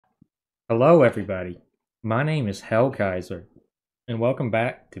Hello, everybody. My name is Hellkaiser, and welcome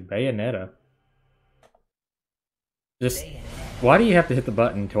back to Bayonetta. Just, why do you have to hit the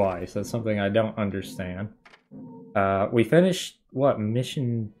button twice? That's something I don't understand. We finished, what,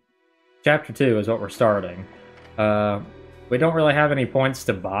 mission... Chapter 2 is what we're starting. We don't really have any points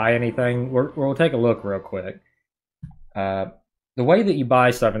to buy anything. We'll take a look real quick. The way that you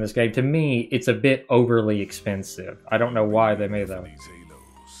buy stuff in this game, to me, it's a bit overly expensive. I don't know why they made that.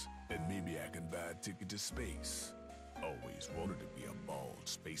 And maybe I can buy a ticket to space. Always wanted to be a bald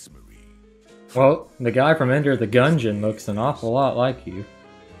space marine. Well, the guy from Enter the Gungeon looks an awful lot like you.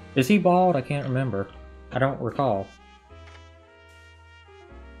 Is he bald? I can't remember. I don't recall.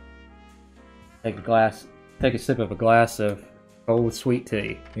 Take a sip of a glass of cold sweet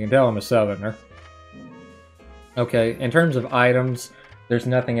tea. You can tell I'm a southerner. Okay, in terms of items, there's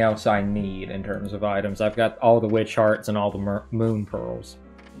nothing else I need in terms of items. I've got all the witch hearts and all the moon pearls.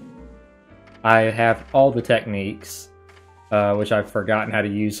 I have all the techniques, which I've forgotten how to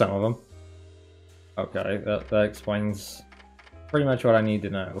use some of them. Okay, that explains pretty much what I need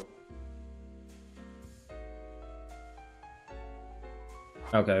to know.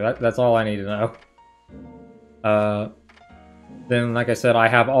 Okay, that's all I need to know. Then, like I said, I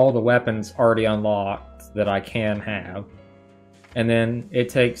have all the weapons already unlocked that I can have. And then it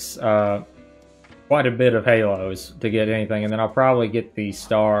takes quite a bit of halos to get anything, and then I'll probably get the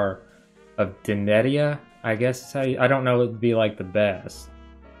Star of Denetia, I guess is how you... I don't know, it'd be like the best.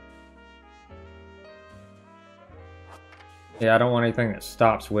 Yeah, I don't want anything that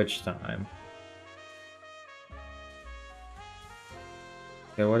stops witch time.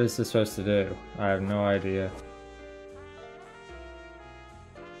 Okay, what is this supposed to do? I have no idea.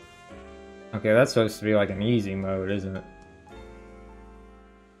 Okay, that's supposed to be like an easy mode, isn't it?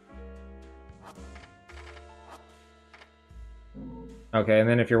 Okay, and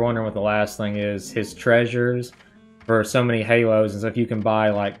then if you're wondering what the last thing is, his treasures for so many halos and stuff, you can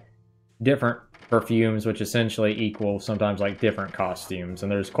buy like different perfumes, which essentially equal sometimes like different costumes.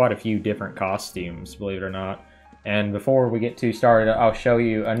 And there's quite a few different costumes, believe it or not. And before we get too started, I'll show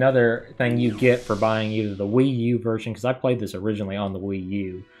you another thing you get for buying either the Wii U version, because I played this originally on the Wii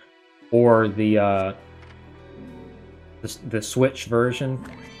U, or the Switch version,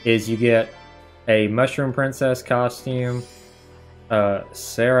 is you get a Mushroom Princess costume,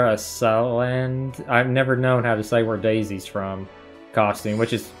 Sarah Saland, I've never known how to say where Daisy's from, costume,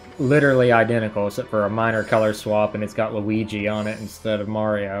 which is literally identical except for a minor color swap, and it's got Luigi on it instead of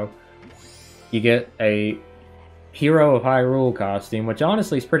Mario. You get a Hero of Hyrule costume, which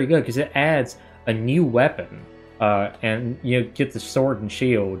honestly is pretty good because it adds a new weapon, and you get the sword and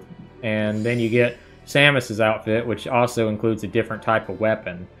shield, and then you get Samus's outfit, which also includes a different type of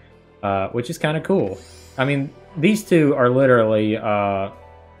weapon, which is kind of cool. I mean, these two are literally the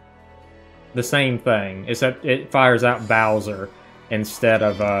same thing, except it fires out Bowser instead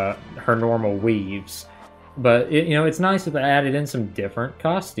of her normal weaves. But it's nice that they added in some different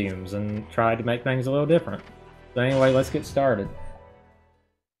costumes and tried to make things a little different. So anyway, let's get started.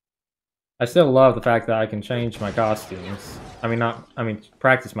 I still love the fact that I can change my costumes. I mean,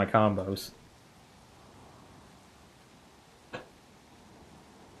 practice my combos.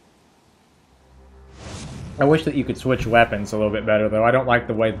 I wish that you could switch weapons a little bit better, though. I don't like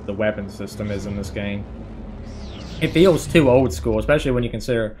the way that the weapon system is in this game. It feels too old school, especially when you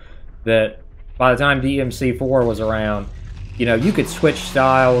consider that by the time DMC4 was around, you could switch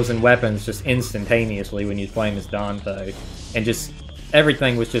styles and weapons just instantaneously when you was playing as Dante. And just,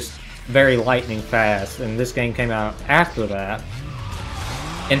 everything was just very lightning fast. And this game came out after that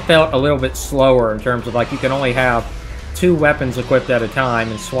and felt a little bit slower in terms of, like, you can only have 2 weapons equipped at a time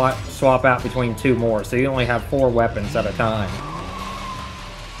and swap out between 2 more. So you only have 4 weapons at a time.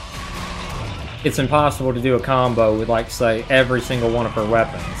 It's impossible to do a combo with, like, say, every single one of her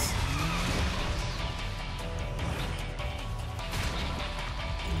weapons.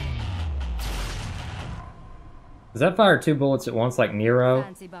 Does that fire 2 bullets at once like Nero?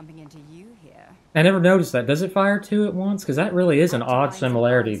 Fancy bumping into you here. I never noticed that. Does it fire 2 at once? Because that really is an odd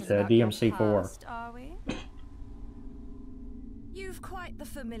similarity to DMC4. Past, are we? You've quite the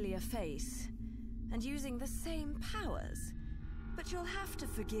familiar face, and using the same powers. But you'll have to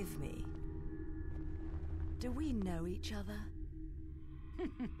forgive me. Do we know each other?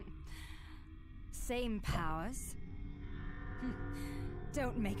 Same powers?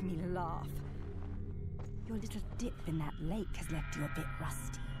 Don't make me laugh. Your little dip in that lake has left you a bit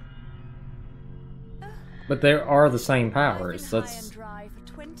rusty. But there are the same powers. I've been That's high and dry for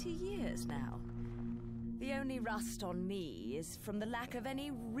 20 years now. The only rust on me is from the lack of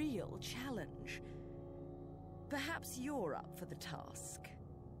any real challenge. Perhaps you're up for the task.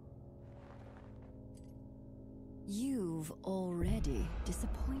 You've already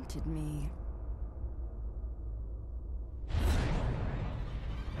disappointed me.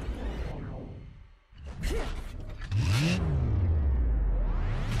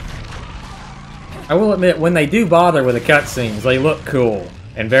 I will admit, when they do bother with the cutscenes, they look cool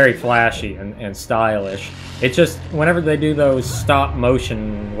and very flashy and stylish. It's just, whenever they do those stop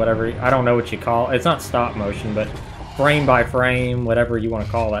motion, whatever, I don't know what you call it. It's not stop motion, but frame by frame, whatever you want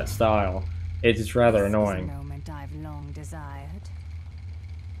to call that style. It's rather annoying. This is a moment I've long desired.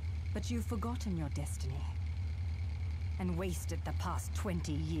 But you've forgotten your destiny. And wasted the past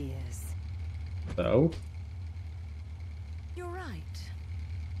 20 years. So? You're right.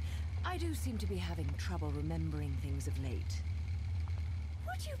 I do seem to be having trouble remembering things of late.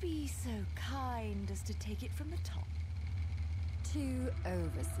 Would you be so kind as to take it from the top? 2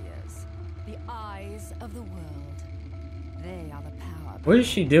 overseers, the eyes of the world. They are the power. What is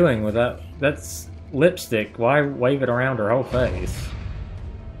she doing with that? That's lipstick. Why wave it around her whole face?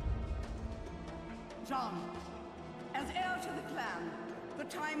 John, as heir to the clan, the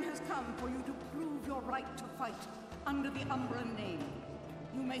time has come for you to prove your right to fight under the Umbra name.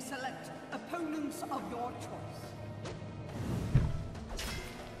 You may select opponents of your choice.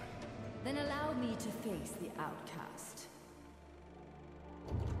 Then allow me to face the outcast.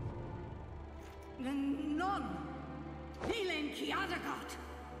 None. Healing Kiadagat.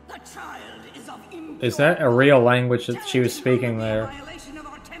 The child is of impure. Is that a real language that she was speaking there? Violation of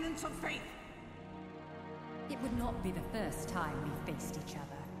our tenets of faith. It would not be the first time we faced each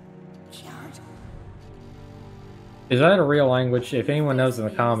other. Kiad. Is that a real language? If anyone knows in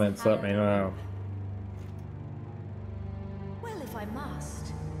the comments, let me know. Well, if I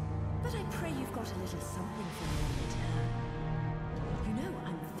must. But I pray you've got a little something for me in return. You know,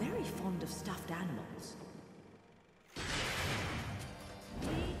 I'm very fond of stuffed animals.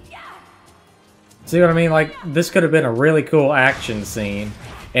 See what I mean? Like, this could have been a really cool action scene,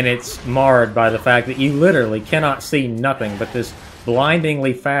 and it's marred by the fact that you literally cannot see nothing but this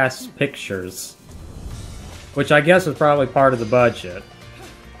blindingly fast pictures. Which I guess is probably part of the budget.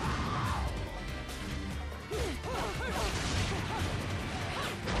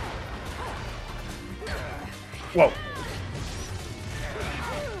 Whoa.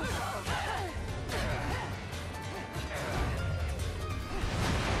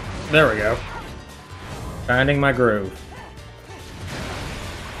 There we go. Finding my groove.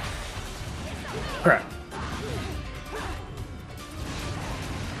 Crap.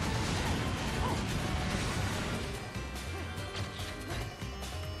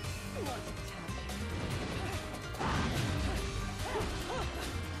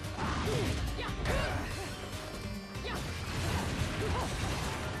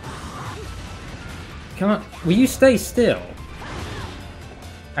 Come on, will you stay still?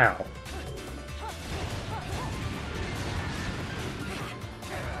 Ow.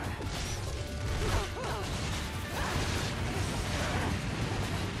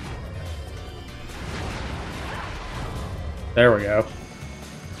 There we go.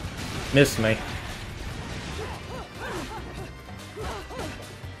 Missed me.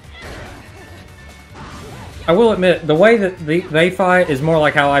 I will admit, the way that they fight is more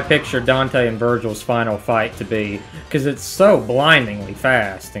like how I pictured Dante and Virgil's final fight to be, because it's so blindingly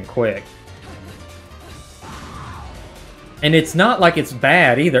fast and quick. And it's not like it's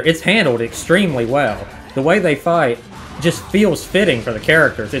bad either, it's handled extremely well. The way they fight just feels fitting for the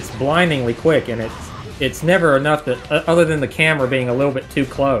characters. It's blindingly quick, and it's never enough that, other than the camera being a little bit too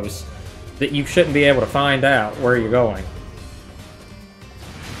close, that you shouldn't be able to find out where you're going.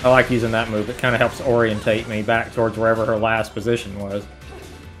 I like using that move. It kind of helps orientate me back towards wherever her last position was.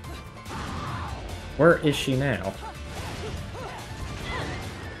 Where is she now?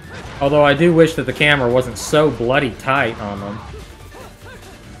 Although I do wish that the camera wasn't so bloody tight on them.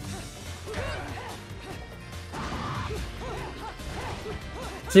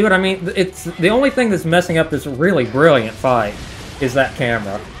 See what I mean? It's the only thing that's messing up this really brilliant fight is that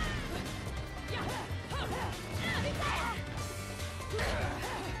camera.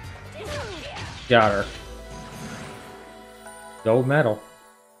 Got her. Gold medal.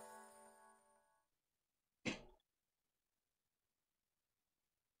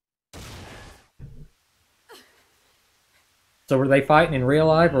 So were they fighting in real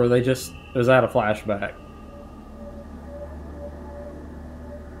life, or were they just... was that a flashback?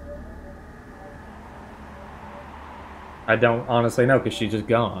 I don't honestly know, because she's just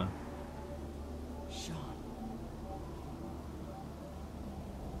gone.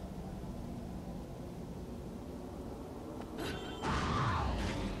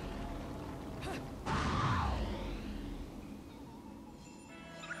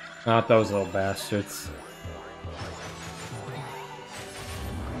 Not those little bastards.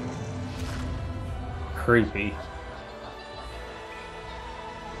 creepy.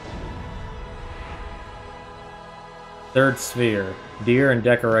 Third sphere. Deer and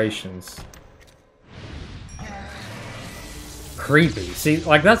decorations. Creepy. See,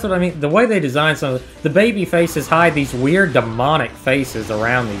 like, that's what I mean. The way they design some of the baby faces hide these weird demonic faces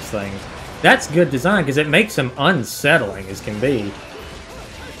around these things. That's good design, because it makes them unsettling as can be.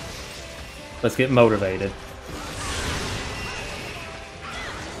 Let's get motivated.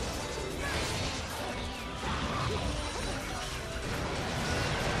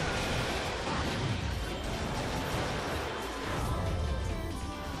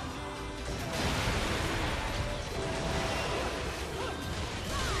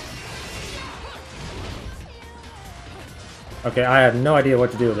 Okay, I have no idea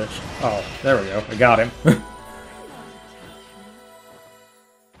what to do with this. Oh, there we go. I got him. The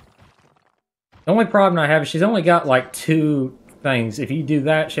only problem I have is she's only got like 2 things. If you do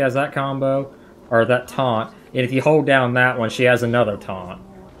that, she has that combo, or that taunt. And if you hold down that one, she has another taunt.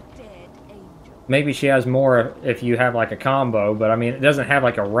 Maybe she has more if you have like a combo, but I mean, it doesn't have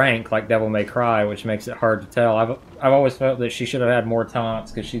like a rank like Devil May Cry, which makes it hard to tell. I've always felt that she should have had more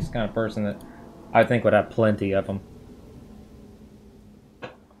taunts, because she's the kind of person that I think would have plenty of them.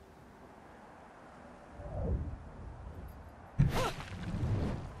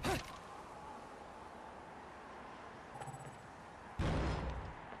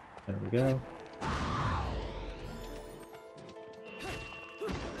 There we go.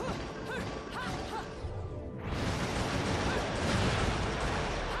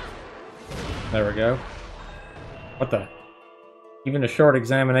 There we go. What the? Even a short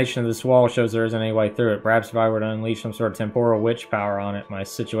examination of this wall shows there isn't any way through it. Perhaps if I were to unleash some sort of temporal witch power on it, my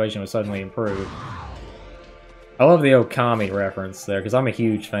situation would suddenly improve. I love the Okami reference there, because I'm a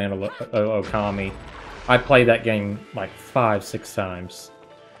huge fan of Okami. I played that game like 5-6 times.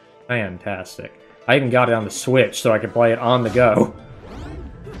 Fantastic. I even got it on the Switch so I could play it on the go.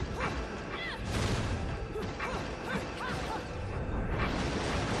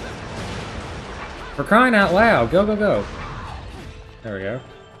 For crying out loud! Go, go, go! There we go.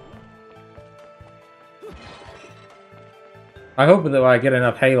 I hope that I get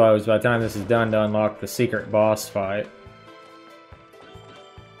enough halos by the time this is done to unlock the secret boss fight.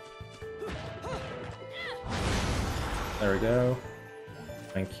 There we go.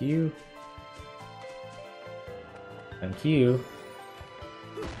 Thank you. Thank you.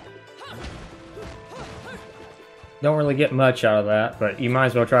 Don't really get much out of that, but you might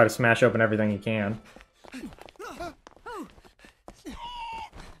as well try to smash open everything you can.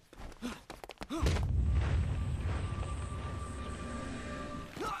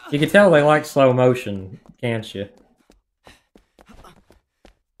 You can tell they like slow motion, can't you?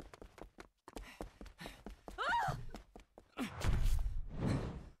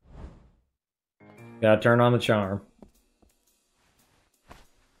 Gotta turn on the charm.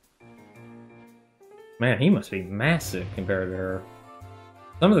 Man, he must be massive compared to her.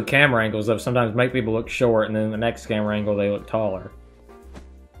 Some of the camera angles, though, sometimes make people look short, and then the next camera angle, they look taller.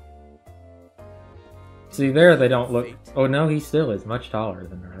 See, there they don't look... Oh, no, he still is much taller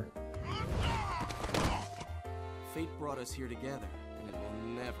than her. Fate brought us here together, and it will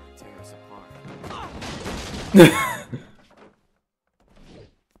never tear us apart.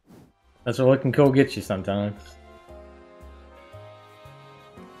 That's what looking cool gets you sometimes.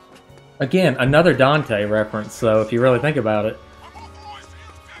 Again, another Dante reference, though, if you really think about it.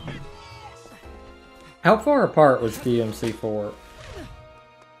 How far apart was DMC4?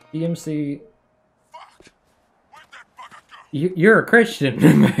 DMC... You're a Christian,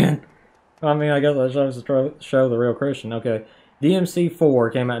 man. I mean, I guess that shows to show the real Christian. Okay.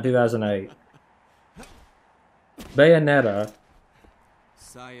 DMC4 came out in 2008. Bayonetta...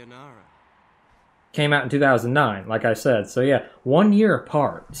 Sayonara. Came out in 2009, like I said. So yeah, 1 year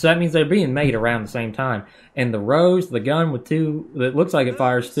apart. So that means they're being made around the same time. And the Rose, the gun with 2... It looks like it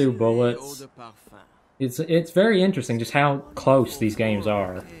fires 2 bullets. It's very interesting just how close these games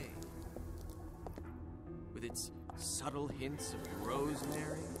are. With its subtle hints of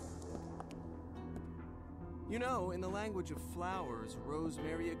rosemary. You know, in the language of flowers,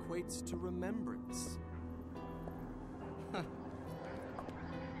 rosemary equates to remembrance.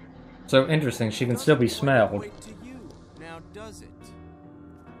 So interesting, she can still be smelled. To you. Now does it?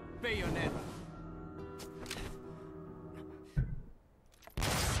 Bayonetta.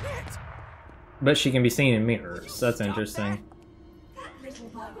 But she can be seen in mirrors. That's interesting. That little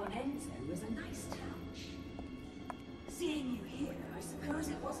bug on Enzo was a nice touch. Seeing you here, I suppose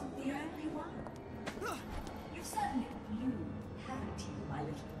it wasn't the only one. You've certainly blew, haven't you, my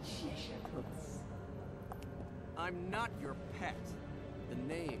little Cheshire puss? I'm not your pet. The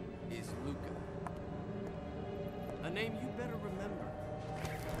name is Luca. A name you better remember.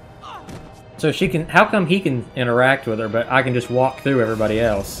 So she can... How come he can interact with her, but I can just walk through everybody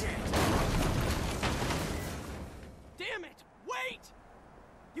else? Damn it! Wait!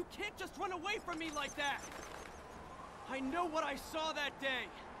 You can't just run away from me like that! I know what I saw that day!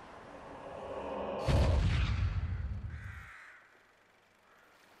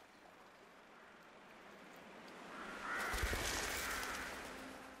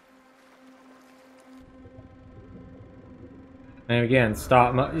 And again,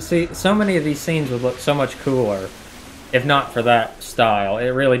 stop. You see, so many of these scenes would look so much cooler if not for that style.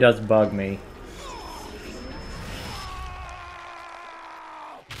 It really does bug me.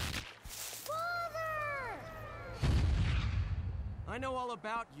 I know all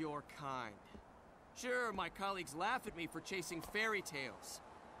about your kind. Sure, my colleagues laugh at me for chasing fairy tales,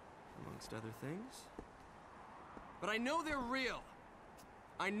 amongst other things. But I know they're real.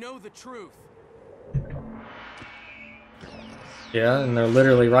 I know the truth. Yeah, and they're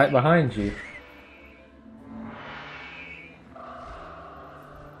literally right behind you.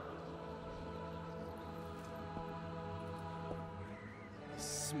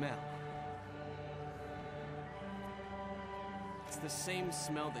 Smell. It's the same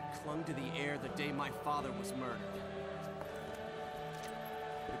smell that clung to the air the day my father was murdered.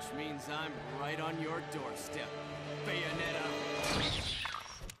 Which means I'm right on your doorstep, Bayonetta.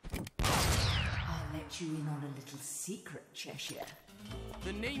 I'll let you in on a little secret, Cheshire.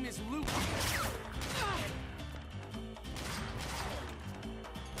 The name is Luke.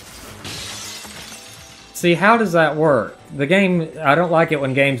 See, how does that work? The game... I don't like it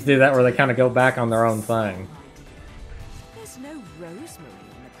when games do that where they kind of go back on their own thing. There's no rosemary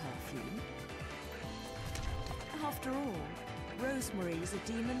in the perfume. After all, rosemary is a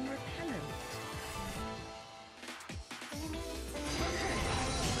demon repellent.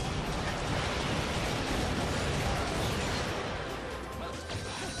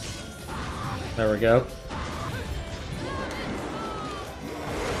 There we go.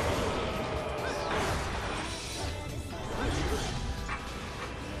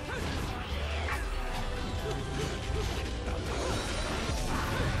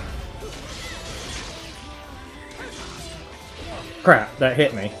 Crap, that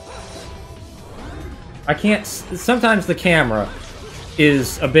hit me. I can't... Sometimes the camera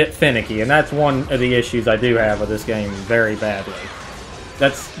is a bit finicky, and that's one of the issues I do have with this game very badly.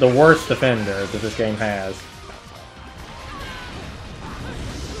 That's the worst offender that this game has.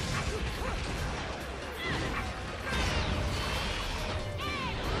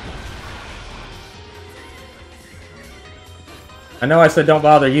 I know I said don't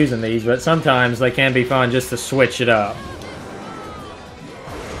bother using these, but sometimes they can be fun just to switch it up.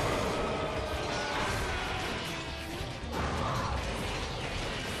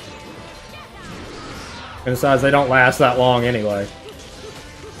 And besides, they don't last that long anyway.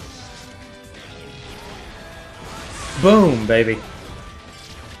 Boom, baby.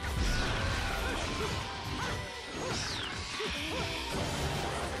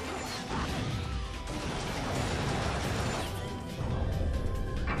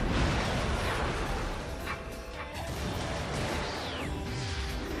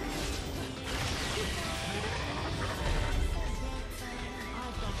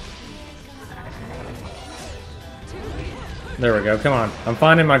 There we go, come on. I'm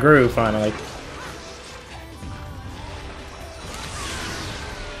finding my groove, finally.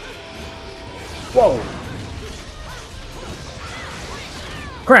 Whoa!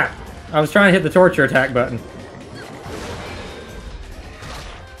 Crap! I was trying to hit the torture attack button.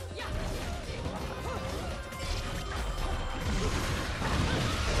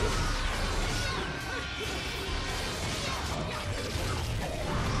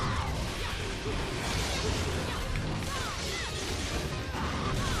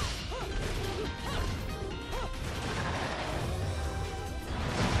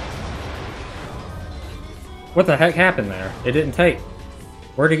 What the heck happened there? It didn't take...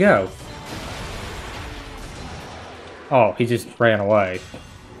 Where'd he go? Oh, he just ran away.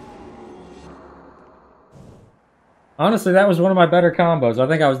 Honestly, that was one of my better combos. I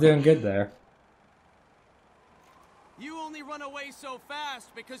think I was doing good there. You only run away so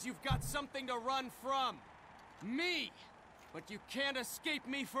fast because you've got something to run from. Me! But you can't escape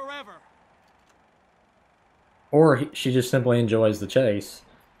me forever. Or she just simply enjoys the chase.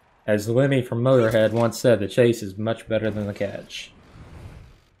 As Lemmy from Motorhead once said, the chase is much better than the catch.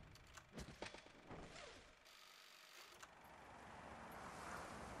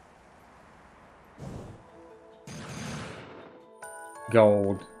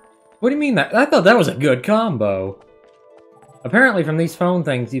 Gold. What do you mean that? I thought that was a good combo. Apparently from these phone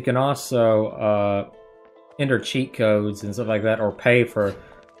things you can also enter cheat codes and stuff like that, or pay for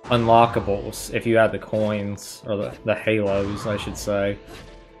unlockables if you had the coins, or the halos, I should say.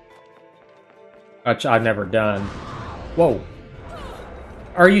 Which I've never done. Whoa.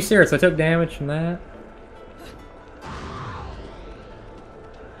 Are you serious? I took damage from that?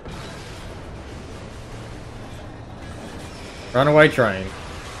 Runaway train.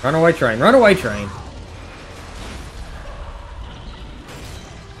 Runaway train. Runaway train.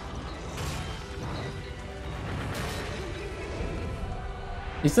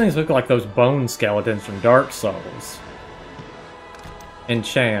 These things look like those bone skeletons from Dark Souls.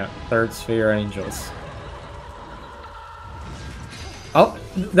 Enchant. Third sphere angels. Oh,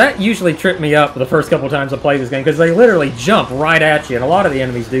 that usually tripped me up the first couple times I play this game, because they literally jump right at you, and a lot of the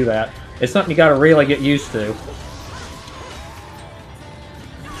enemies do that. It's something you gotta really get used to.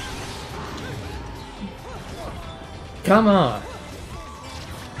 Come on.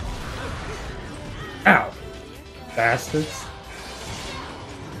 Ow. Bastards.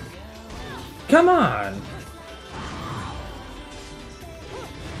 Come on.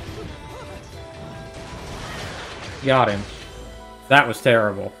 Got him. That was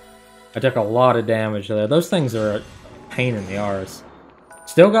terrible. I took a lot of damage there. Those things are a pain in the arse.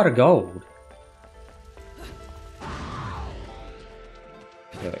 Still got a gold.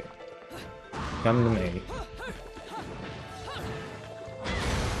 Okay. Come to me.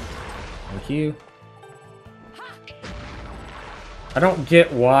 Thank you. I don't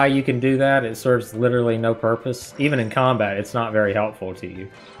get why you can do that. It serves literally no purpose. Even in combat, it's not very helpful to you.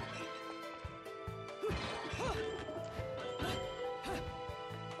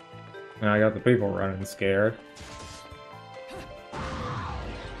 Now I got the people running scared.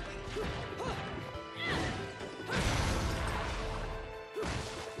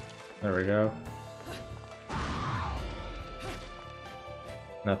 There we go.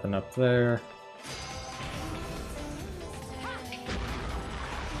 Nothing up there.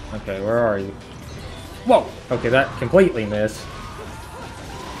 Okay, where are you? Whoa! Okay, that completely missed.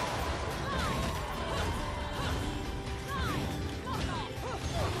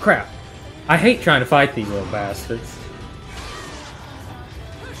 Crap. I hate trying to fight these little bastards.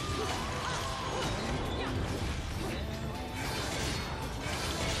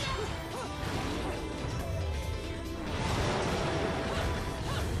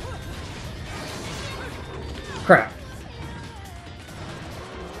 Crap.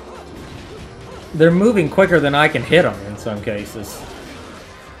 They're moving quicker than I can hit them in some cases.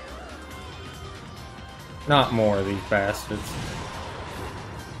 Not more of these bastards.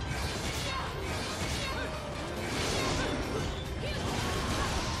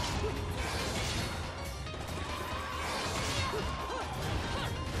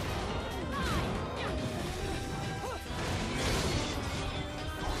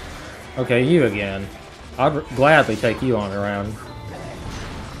 Okay, you again. I'd gladly take you on around.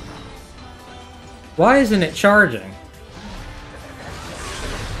 Why isn't it charging?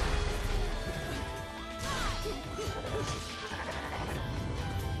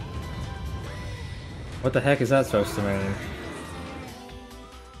 What the heck is that supposed to mean?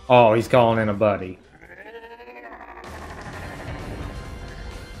 Oh, he's calling in a buddy.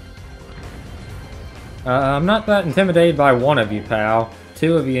 I'm not that intimidated by one of you, pal.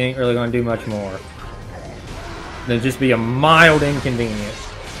 Two of you ain't really gonna do much more than just be a mild inconvenience.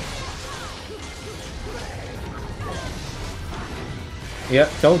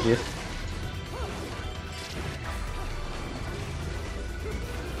 Yep, told you.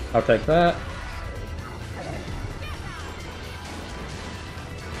 I'll take that.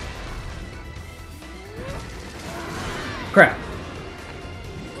 Crap.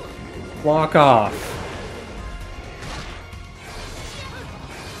 Walk off.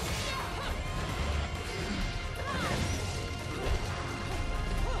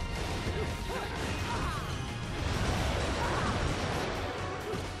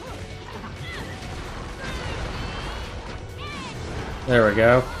 There we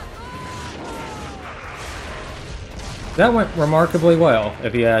go. That went remarkably well,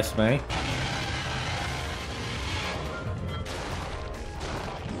 if you ask me.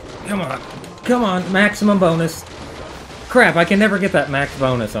 Come on. Come on, maximum bonus. Crap, I can never get that max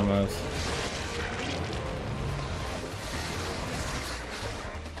bonus almost.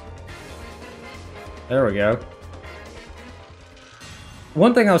 There we go.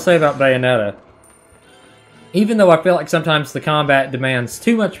 One thing I'll say about Bayonetta, even though I feel like sometimes the combat demands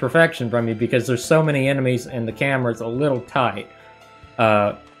too much perfection from you because there's so many enemies and the camera's a little tight,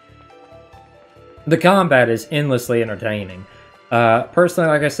 the combat is endlessly entertaining. Personally,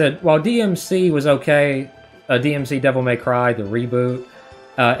 like I said, while DMC was okay, DMC Devil May Cry, the reboot,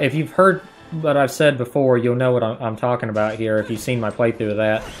 if you've heard but I've said before, you'll know what I'm talking about here if you've seen my playthrough of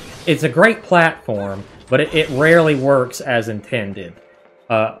that. It's a great platform, but it rarely works as intended.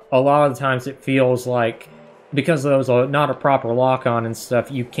 A lot of the times it feels like, because there's not a proper lock-on and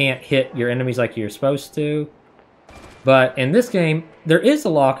stuff, you can't hit your enemies like you're supposed to. But in this game, there is a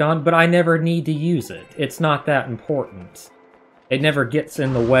lock-on, but I never need to use it. It's not that important. It never gets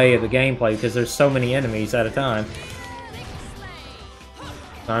in the way of the gameplay because there's so many enemies at a time.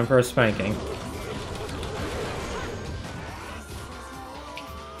 Time for a spanking.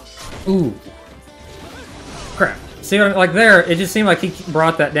 Ooh. Crap. See, like there, it just seemed like he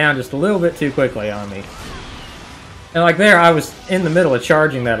brought that down just a little bit too quickly on me. And like there, I was in the middle of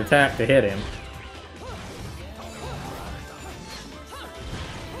charging that attack to hit him.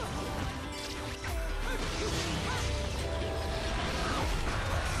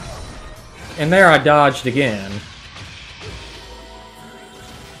 And there I dodged again.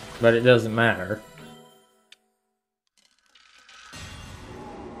 But it doesn't matter.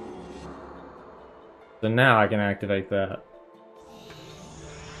 So now I can activate that.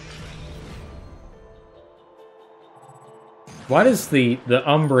 Why does the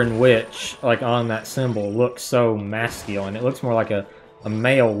Umbran Witch, like on that symbol, look so masculine? It looks more like a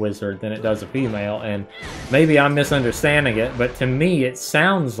male wizard than it does a female, and maybe I'm misunderstanding it, but to me it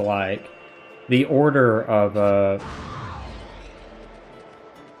sounds like the Order of the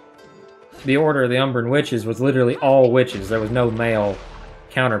Umbran Witches was literally all witches. There was no male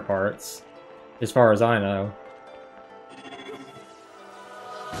counterparts, as far as I know.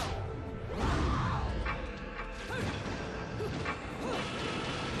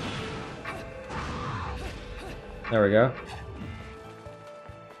 There we go.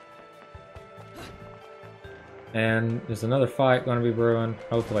 And is another fight going to be brewing?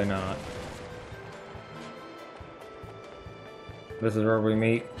 Hopefully not. This is where we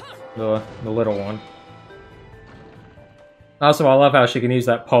meet the little one. Also, I love how she can use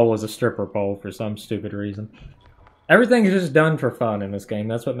that pole as a stripper pole for some stupid reason. Everything is just done for fun in this game.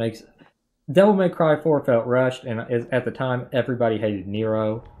 That's what makes... Devil May Cry 4 felt rushed, and at the time, everybody hated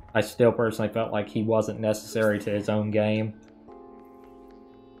Nero. I still personally felt like he wasn't necessary to his own game.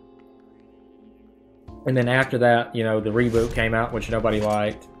 And then after that, you know, the reboot came out, which nobody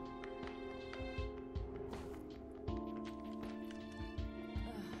liked.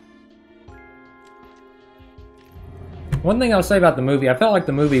 One thing I'll say about the movie, I felt like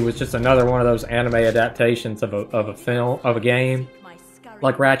the movie was just another one of those anime adaptations of a game.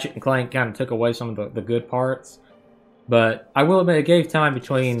 Like Ratchet and Clank kind of took away some of the good parts. But I will admit, it gave time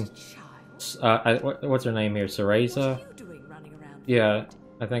between, what's her name here, Cereza? Yeah,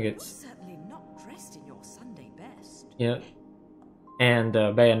 I think it's... Yeah, and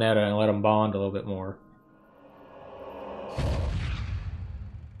Bayonetta, and let them bond a little bit more.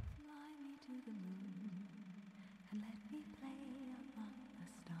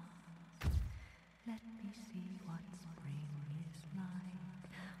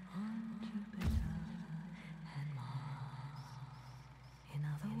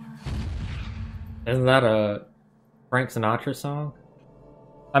 Isn't that a Frank Sinatra song?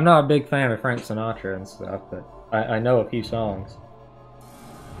 I'm not a big fan of Frank Sinatra and stuff, but I know a few songs.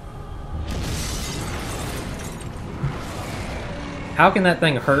 How can that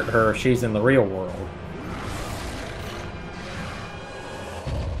thing hurt her if she's in the real world?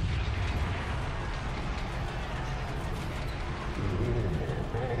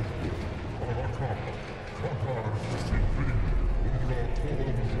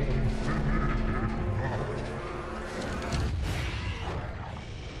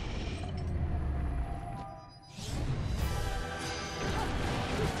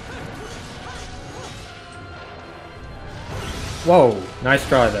 Whoa, nice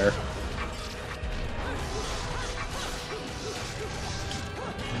try there.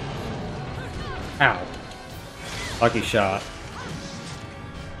 Ow. Lucky shot.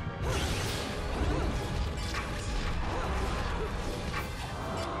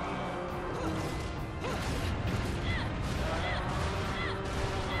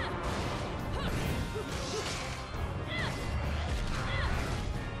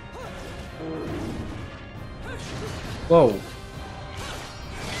 Whoa.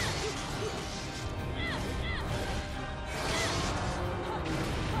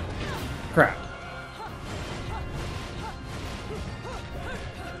 Crap.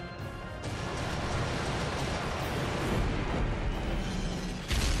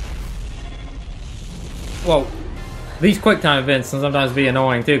 Whoa. These quick time events can sometimes be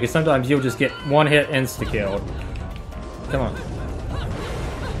annoying too, because sometimes you'll just get one hit insta-killed. Come on.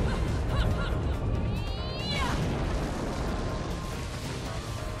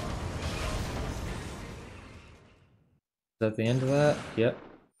 that the end of that? Yep.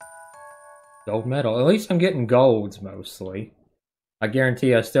 Gold medal. At least I'm getting golds mostly. I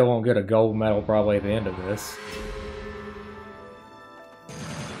guarantee I still won't get a gold medal probably at the end of this.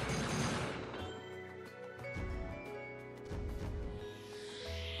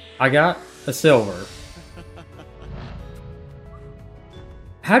 I got a silver.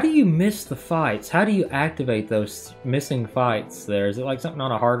 How do you miss the fights? How do you activate those missing fights there? Is it like something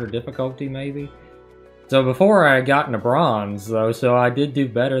on a harder difficulty, maybe? So before I had gotten a bronze, though, so I did do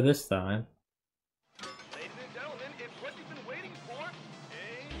better this time. Ladies and gentlemen, it's what you've been waiting for.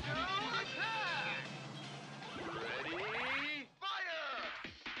 Angel attack! Ready, fire!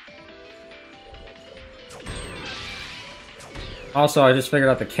 Also, I just figured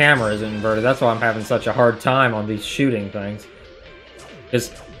out the camera isn't inverted. That's why I'm having such a hard time on these shooting things.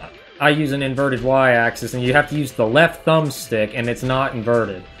 Because I use an inverted Y-axis, and you have to use the left thumbstick, and it's not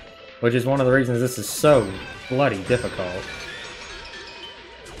inverted. Which is one of the reasons this is so bloody difficult.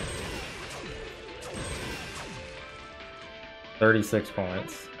 $36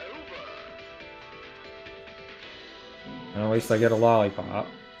 points. And at least I get a lollipop.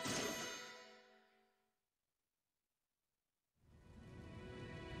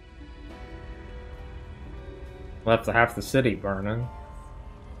 Left half the city burning.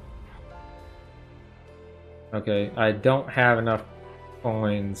 Okay, I don't have enough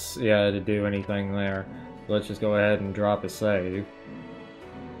coins, yeah, to do anything there. So let's just go ahead and drop a save.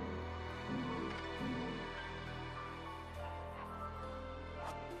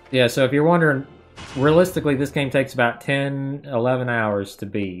 Yeah, so if you're wondering, realistically this game takes about 10-11 hours to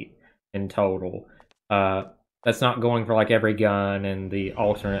beat in total. That's not going for like every gun and the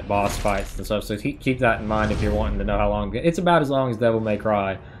alternate boss fights and stuff, so keep that in mind if you're wanting to know how long. It's about as long as Devil May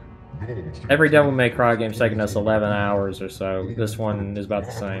Cry. Every Devil May Cry game's taken us 11 hours or so. This one is about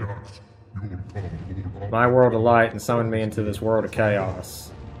the same. My world of light and summon me into this world of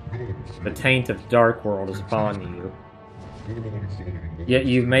chaos. The taint of Dark World is upon you. Yet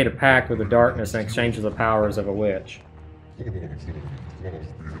you've made a pact with the darkness in exchange for the powers of a witch.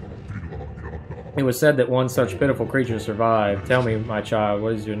 It was said that one such pitiful creature survived. Tell me, my child,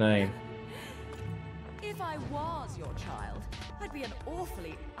 what is your name? If I was your child, I'd be an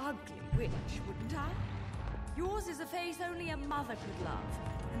awfully ugly witch, wouldn't I? Yours is a face only a mother could love,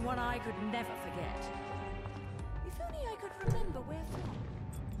 and one I could never forget. If only I could remember where from.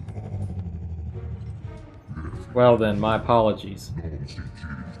 Well then, my apologies.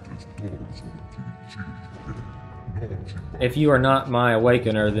 If you are not my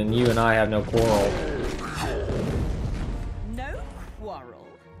awakener, then you and I have no quarrel. No quarrel?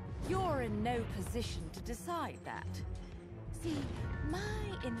 You're in no position to decide that. See, my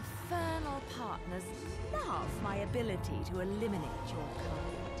infernal partners love my ability to eliminate your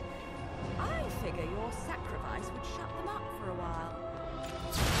kind. I figure your sacrifice would shut them up for a while.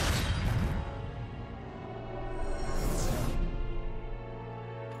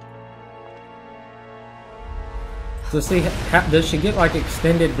 So see, does she get like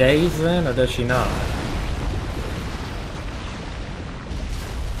extended days then, or does she not?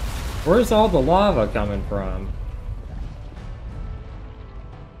 Where's all the lava coming from?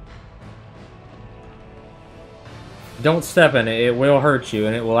 Don't step in it, it will hurt you,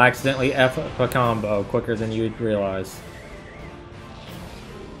 and it will accidentally F up a combo quicker than you'd realize.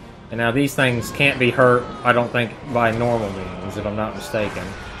 And now these things can't be hurt, I don't think, by normal means, if I'm not mistaken.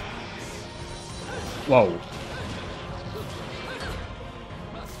 Whoa.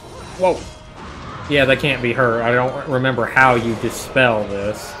 Whoa! Yeah, they can't be hurt. I don't remember how you dispel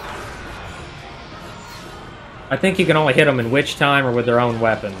this. I think you can only hit them in witch time or with their own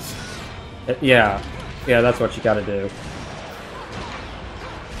weapons. Yeah, that's what you gotta do.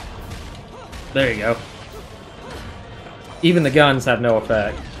 There you go. Even the guns have no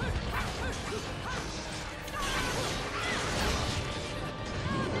effect.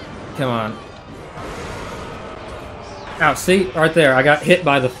 Come on. Ow, see? Right there, I got hit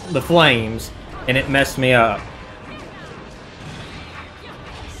by the flames, and it messed me up.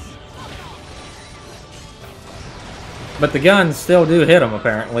 But the guns still do hit them,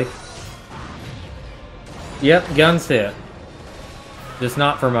 apparently. Yep, guns hit. Just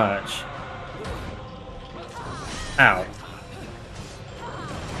not for much. Ow.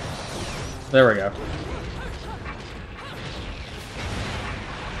 There we go.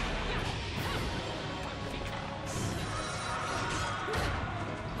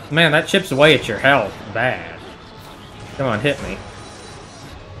 Man, that chips away at your health. Bad. Come on, hit me.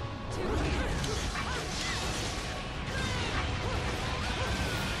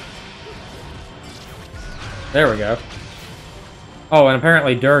 There we go. Oh, and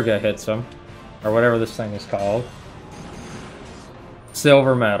apparently Durga hits him. Or whatever this thing is called.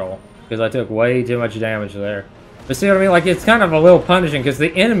 silver medal. Because I took way too much damage there. But see what I mean? Like, it's kind of a little punishing because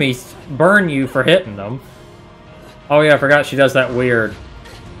the enemies burn you for hitting them. Oh yeah, I forgot she does that weird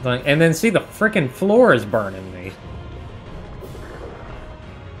thing. And then see, the freaking floor is burning me.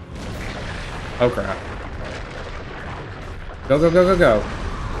 Oh crap. Go, go, go, go, go.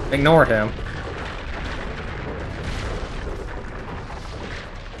 Ignore him.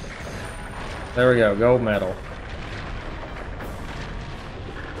 There we go, gold medal.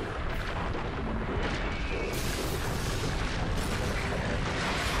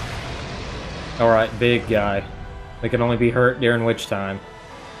 Alright, big guy. They can only be hurt during witch time.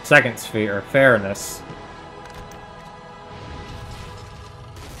 Second sphere, fairness.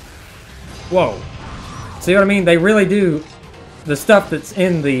 Whoa. See what I mean? They really do the stuff that's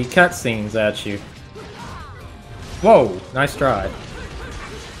in the cutscenes at you. Whoa, nice try.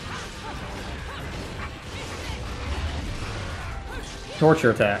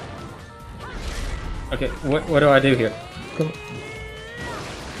 Torture attack. Okay, what do I do here? Come.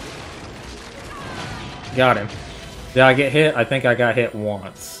 Got him. Did I get hit? I think I got hit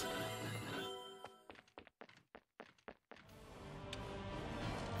once.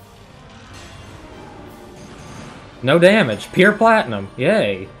 No damage. Pure platinum.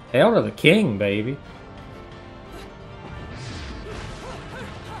 Yay. Hail to the king, baby.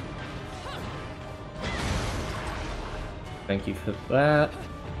 Thank you for that.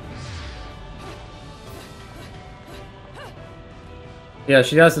 Yeah,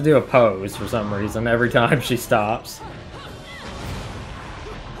 she has to do a pose for some reason every time she stops.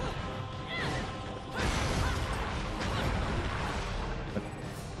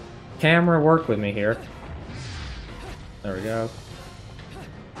 Camera, work with me here. There we go.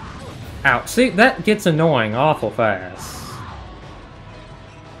 Ow. See, that gets annoying awful fast.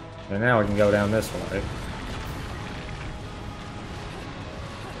 And now we can go down this way.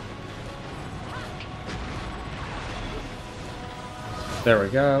 There we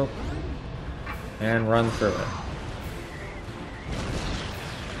go. And run through it.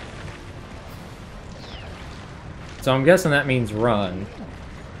 So I'm guessing that means run.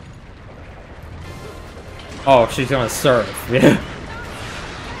 Oh, she's gonna surf. Yeah.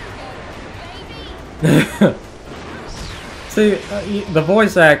 See, the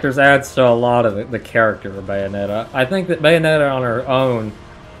voice actors adds to a lot of the character of Bayonetta. I think that Bayonetta on her own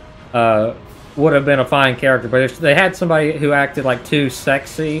would have been a fine character, but if they had somebody who acted like too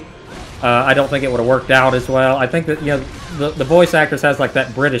sexy, I don't think it would have worked out as well. I think that, you know, the voice actress has like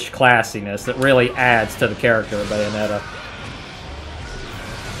that British classiness that really adds to the character of Bayonetta.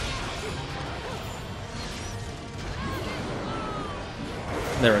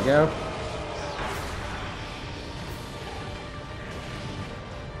 There we go.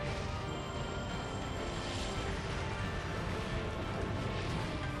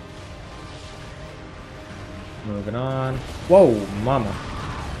 Moving on. Whoa, mama.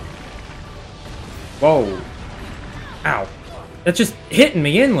 Whoa. Ow. That's just hitting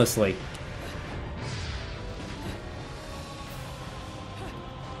me endlessly.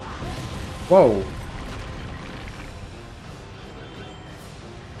 Whoa.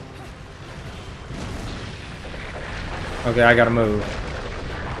 Okay, I gotta move.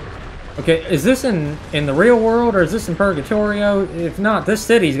 Okay, is this in the real world or is this in Purgatorio? If not, this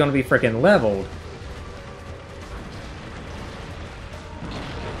city's gonna be freaking leveled.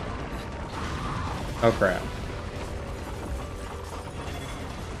 Oh crap.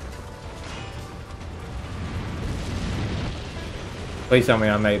 Please tell me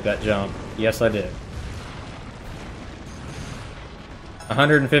I made that jump. Yes, I did.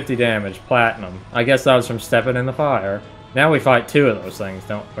 150 damage, platinum. I guess that was from stepping in the fire. Now we fight two of those things,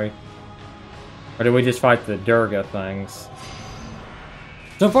 don't we? Or did we just fight the Durga things?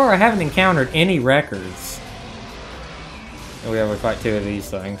 So far, I haven't encountered any records. Oh yeah, we fight two of these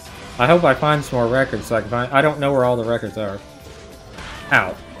things. I hope I find some more records so I can find... I don't know where all the records are.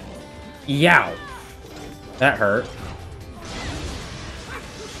 Ow. Yow. That hurt.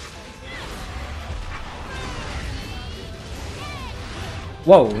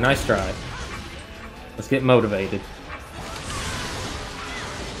 Whoa, nice try. Let's get motivated.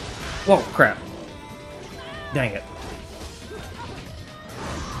 Whoa, crap. Dang it.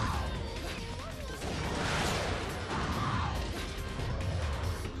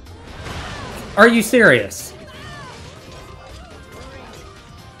 Are you serious?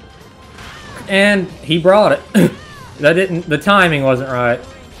 And he brought it. That didn't... The timing wasn't right.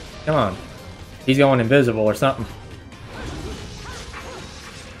 Come on. He's going invisible or something.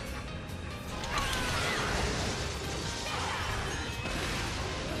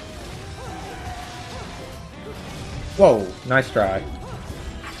 Whoa, nice try.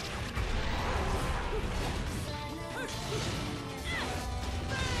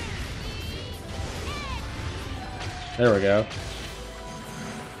 There we go.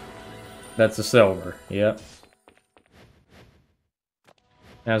 That's a silver. Yep.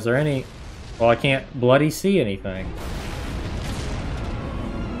 Now, is there any... Well, I can't bloody see anything.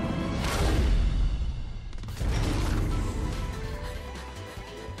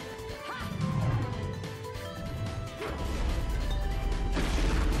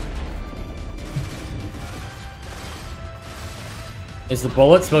 Is the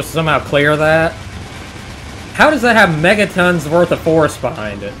bullet supposed to somehow clear that? How does that have megatons worth of force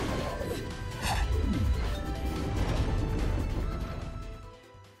behind it?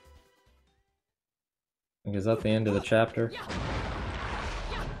 Is that the end of the chapter?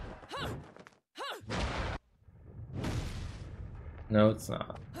 No, it's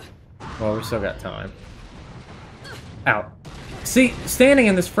not. Well, we still got time. Ow. See, standing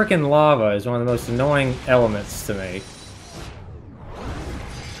in this frickin' lava is one of the most annoying elements to me.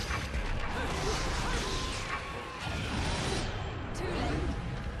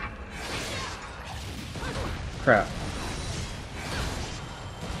 Crap.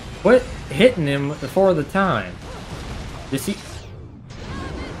 Quit hitting him before the time. Does he...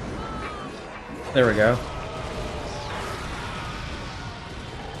 There we go.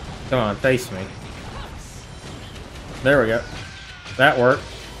 Come on, face me. There we go. That worked.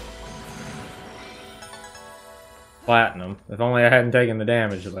 Platinum. If only I hadn't taken the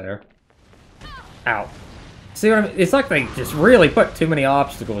damage there. Ow. See what I mean? It's like they just really put too many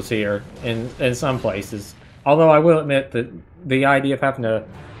obstacles here in some places. Although I will admit that the idea of having to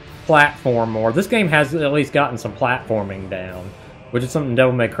platform more, this game has at least gotten some platforming down, which is something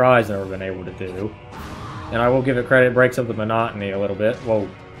Devil May Cry's never been able to do. And I will give it credit, it breaks up the monotony a little bit. Whoa.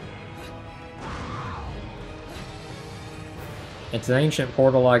 It's an ancient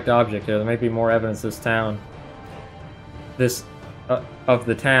portal-like object. There may be more evidence this town... of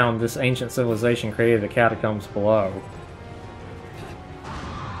the town, this ancient civilization created the catacombs below.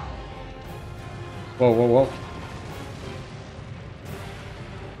 Whoa, whoa, whoa.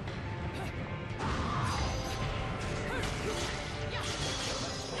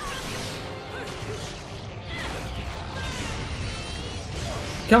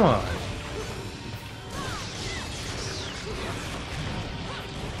 Come on.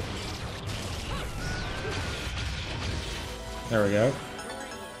 There we go.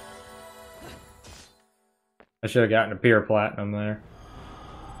 I should have gotten a pure platinum there.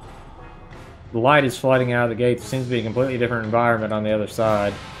 The light is flooding out of the gate. There seems to be a completely different environment on the other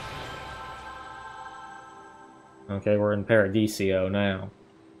side. Okay, we're in Paradiso now.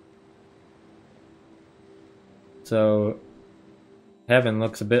 So, heaven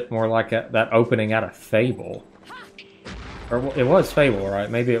looks a bit more like that opening out of Fable. Or it was Fable, right?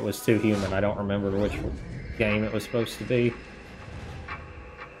 Maybe it was Too Human. I don't remember which game it was supposed to be.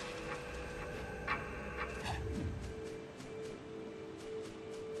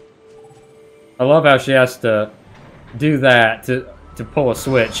 I love how she has to do that to pull a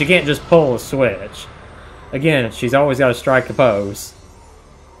switch. She can't just pull a switch. Again, she's always got to strike a pose.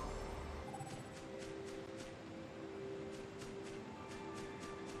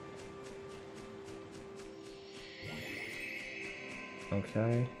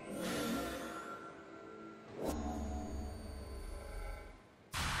 Okay.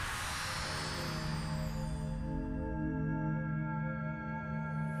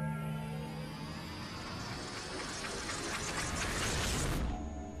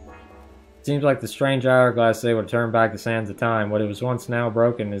 Seems like the strange hourglass is able to turn back the sands of time. What was once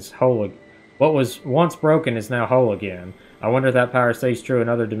broken is whole now whole again. I wonder if that power stays true in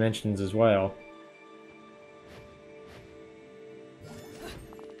other dimensions as well.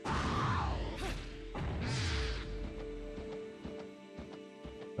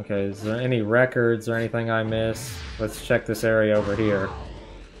 Okay, is there any records or anything I missed? Let's check this area over here.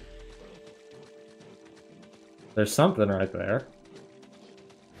 There's something right there.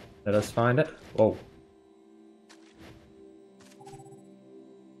 Let us find it. Whoa.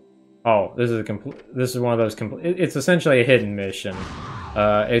 Oh, this is one of those it's essentially a hidden mission.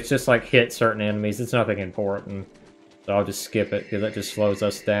 It's just like hit certain enemies. It's nothing important. So I'll just skip it because that just slows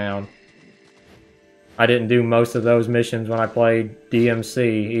us down. I didn't do most of those missions when I played DMC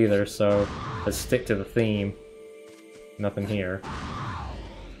either, so let's stick to the theme. Nothing here.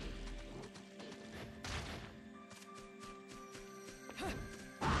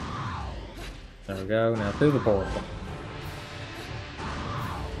 There we go, now through the portal.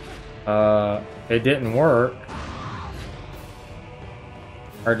 It didn't work.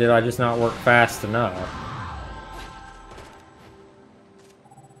 Or did I just not work fast enough?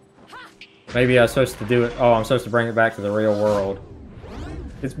 Maybe I was supposed to do it... Oh, I'm supposed to bring it back to the real world.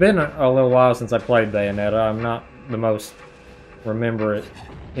 It's been a little while since I played Bayonetta. I'm not the most remember it.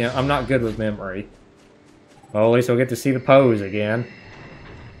 You know, I'm not good with memory. Well, at least we'll get to see the pose again.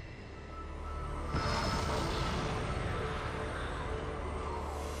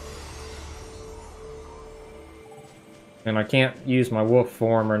 And I can't use my wolf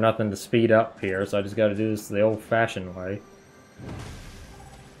form or nothing to speed up here, so I just gotta do this the old-fashioned way.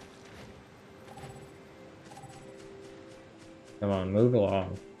 Come on, move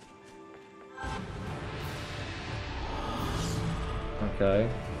along. Okay.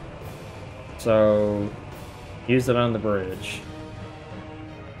 So, use it on the bridge.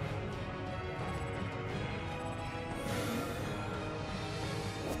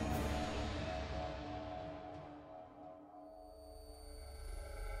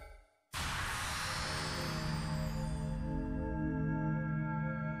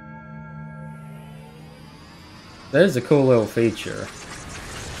 That is a cool little feature.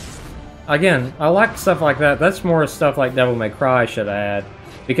 Again, I like stuff like that. That's more stuff like Devil May Cry should add.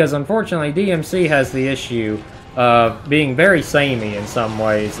 Because unfortunately, DMC has the issue of being very samey in some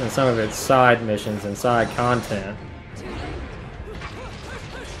ways in some of its side missions and side content.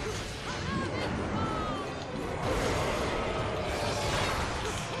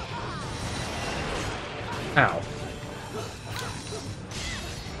 Ow.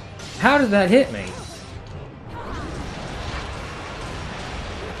 How did that hit me?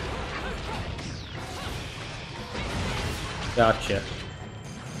 Gotcha.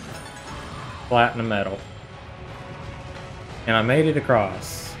 Platinum medal. And I made it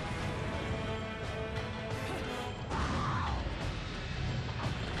across.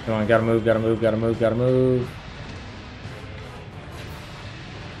 Come on, gotta move, gotta move, gotta move, gotta move.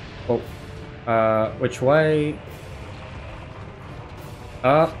 Oh. Which way?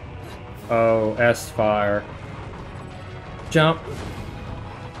 Up. Oh, S fire. Jump.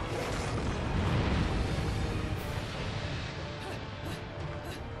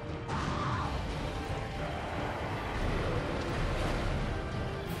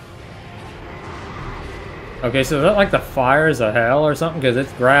 Okay, so is that like the fires of hell or something? Because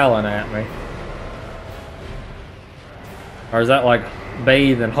it's growling at me. Or is that like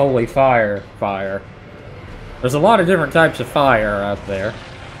bathe in holy fire? There's a lot of different types of fire out there.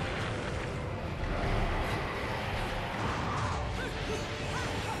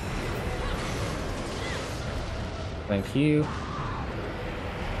 Thank you.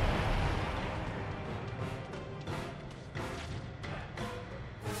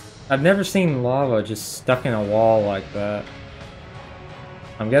 I've never seen lava just stuck in a wall like that.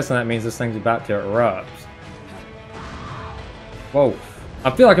 I'm guessing that means this thing's about to erupt. Whoa.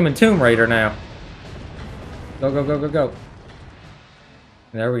 I feel like I'm in Tomb Raider now. Go, go, go, go, go.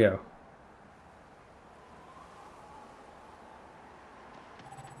 There we go.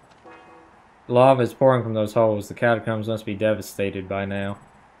 Lava is pouring from those holes. The catacombs must be devastated by now.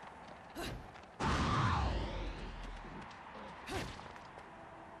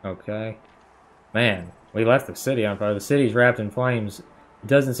 Okay. Man, we left the city on fire. The city's wrapped in flames. It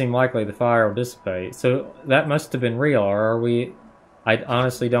doesn't seem likely the fire will dissipate. So that must have been real, or are we... I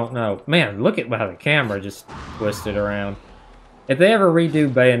honestly don't know. Man, look at how the camera just twisted around. If they ever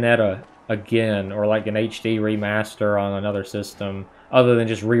redo Bayonetta again, or like an HD remaster on another system, other than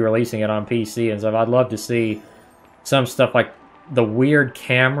just re-releasing it on PC and stuff, I'd love to see some stuff like the weird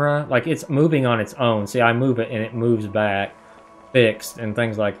camera. Like, it's moving on its own. See, I move it and it moves back. Fixed and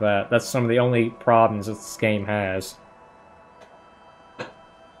things like that. That's some of the only problems that this game has.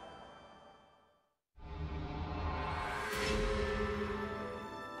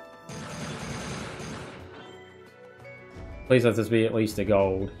 Please let this be at least a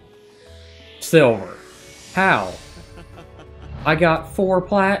gold. Silver. How? I got 4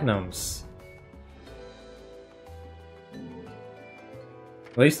 platinums.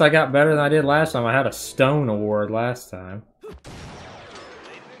 At least I got better than I did last time. I had a stone award last time. Ladies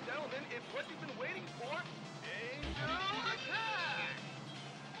and gentlemen, it's what you've been waiting for. Angel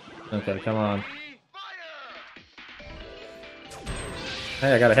attack! Okay, come on. Fire!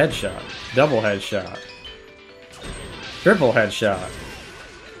 Hey, I got a headshot. Double headshot. Triple headshot.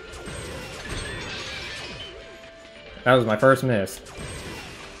 That was my first miss.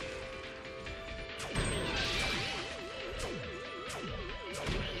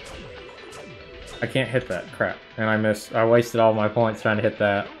 I can't hit that. Crap. And I missed. I wasted all my points trying to hit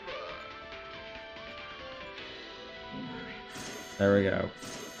that. There we go.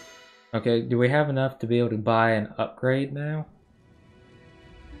 Okay, do we have enough to be able to buy an upgrade now?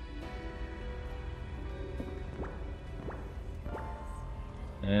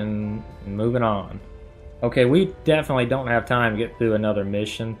 And moving on. Okay, we definitely don't have time to get through another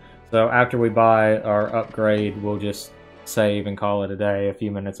mission. So after we buy our upgrade, we'll just save and call it a day a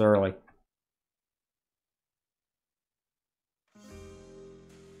few minutes early.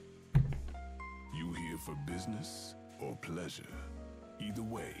 You here for business or pleasure? Either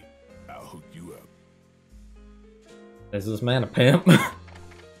way, I'll hook you up. Is this man a pimp?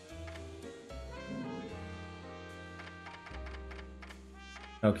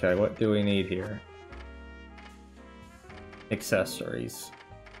 Okay, what do we need here? Accessories.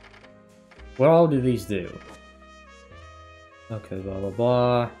 What all do these do? Okay, blah blah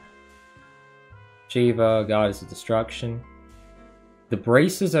blah. Shiva, goddess of destruction. The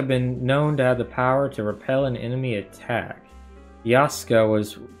braces have been known to have the power to repel an enemy attack. Yasuko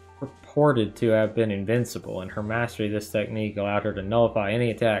was reported to have been invincible, and her mastery of this technique allowed her to nullify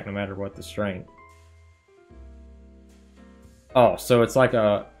any attack no matter what the strength. Oh, so it's like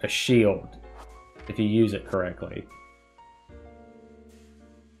a shield, if you use it correctly.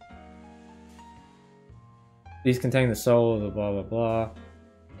 These contain the soul of the blah blah blah.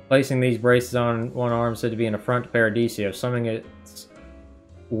 Placing these braces on one arm is said to be an affront to Paradisio,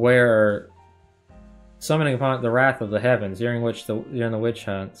 summoning upon the wrath of the heavens, during the witch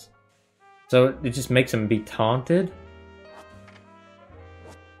hunts. So it just makes him be taunted.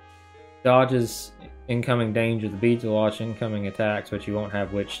 Dodges incoming danger. The beads will launch incoming attacks, but you won't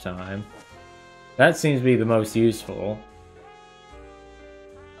have witch time. That seems to be the most useful.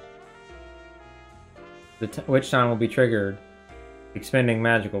 The witch time will be triggered, expending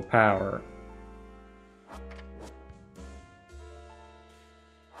magical power.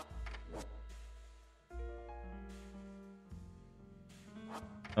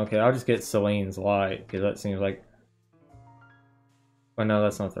 Okay, I'll just get Celine's Light, because that seems like... Oh no,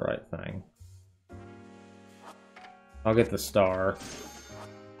 that's not the right thing. I'll get the Star.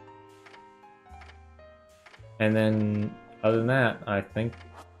 And then, other than that, I think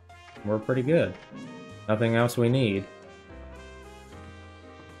we're pretty good. Nothing else we need.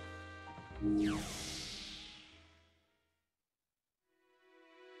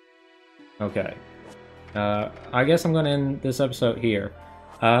 Okay. I guess I'm going to end this episode here.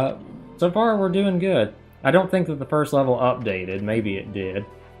 So far, we're doing good. I don't think that the first level updated. Maybe it did.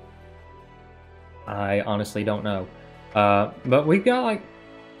 I honestly don't know. But we've got, like,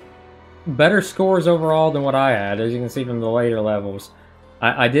 better scores overall than what I had, as you can see from the later levels.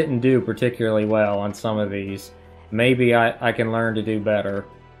 I didn't do particularly well on some of these. Maybe I can learn to do better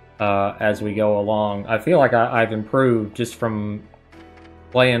as we go along. I feel like I've improved just from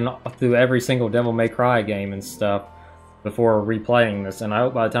playing through every single Devil May Cry game and stuff before replaying this, and I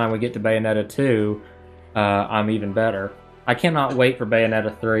hope by the time we get to Bayonetta 2, I'm even better. I cannot wait for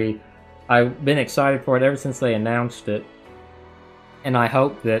Bayonetta 3. I've been excited for it ever since they announced it, and I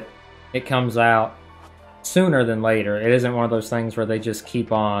hope that it comes out sooner than later. It isn't one of those things where they just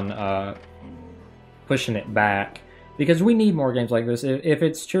keep on pushing it back, because we need more games like this. If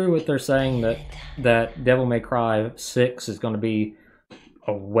it's true what they're saying, that Devil May Cry 6 is going to be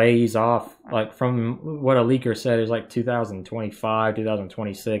a ways off, like from what a leaker said is like 2025,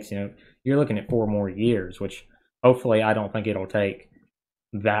 2026, you know, you're looking at 4 more years, which hopefully I don't think it'll take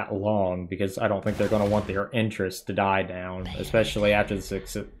that long, because I don't think they're going to want their interest to die down, especially after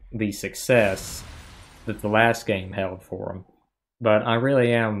the success that the last game held for them. But I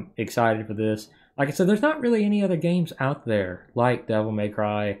really am excited for this. Like I said, there's not really any other games out there like Devil May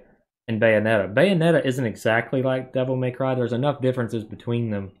Cry and Bayonetta. Bayonetta isn't exactly like Devil May Cry. There's enough differences between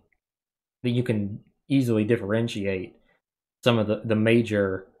them that you can easily differentiate some of the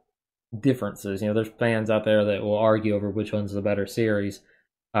major differences. You know, there's fans out there that will argue over which one's the better series.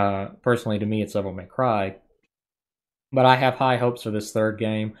 Personally, to me, it's Devil May Cry. But I have high hopes for this third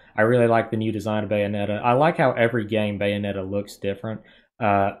game. I really like the new design of Bayonetta. I like how every game Bayonetta looks different.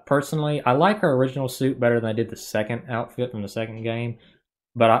 Personally, I like her original suit better than I did the second outfit from the second game.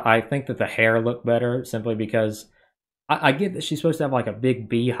 But I think that the hair looked better simply because I get that she's supposed to have like a big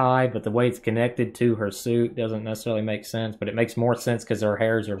beehive, but the way it's connected to her suit doesn't necessarily make sense. But it makes more sense because her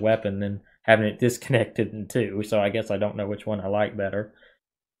hair is her weapon than having it disconnected in two. So I guess I don't know which one I like better.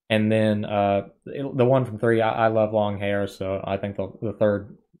 And then the one from 3, I love long hair, so I think the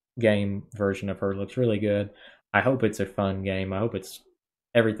third game version of her looks really good. I hope it's a fun game. I hope it's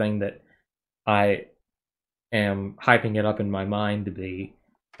everything that I am hyping it up in my mind to be.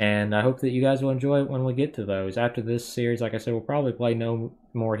 And I hope that you guys will enjoy it when we get to those. After this series, like I said, we'll probably play No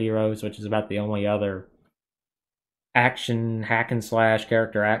More Heroes, which is about the only other action, hack and slash,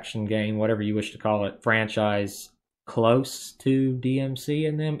 character action game, whatever you wish to call it, franchise close to DMC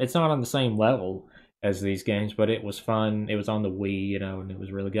in them. It's not on the same level as these games, but it was fun. It was on the Wii, you know, and it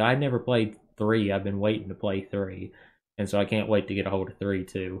was really good. I never played 3. I've been waiting to play 3, and so I can't wait to get a hold of 3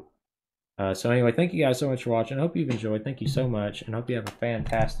 too. So anyway, thank you guys so much for watching. I hope you've enjoyed. Thank you so much, and I hope you have a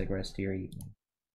fantastic rest of your evening.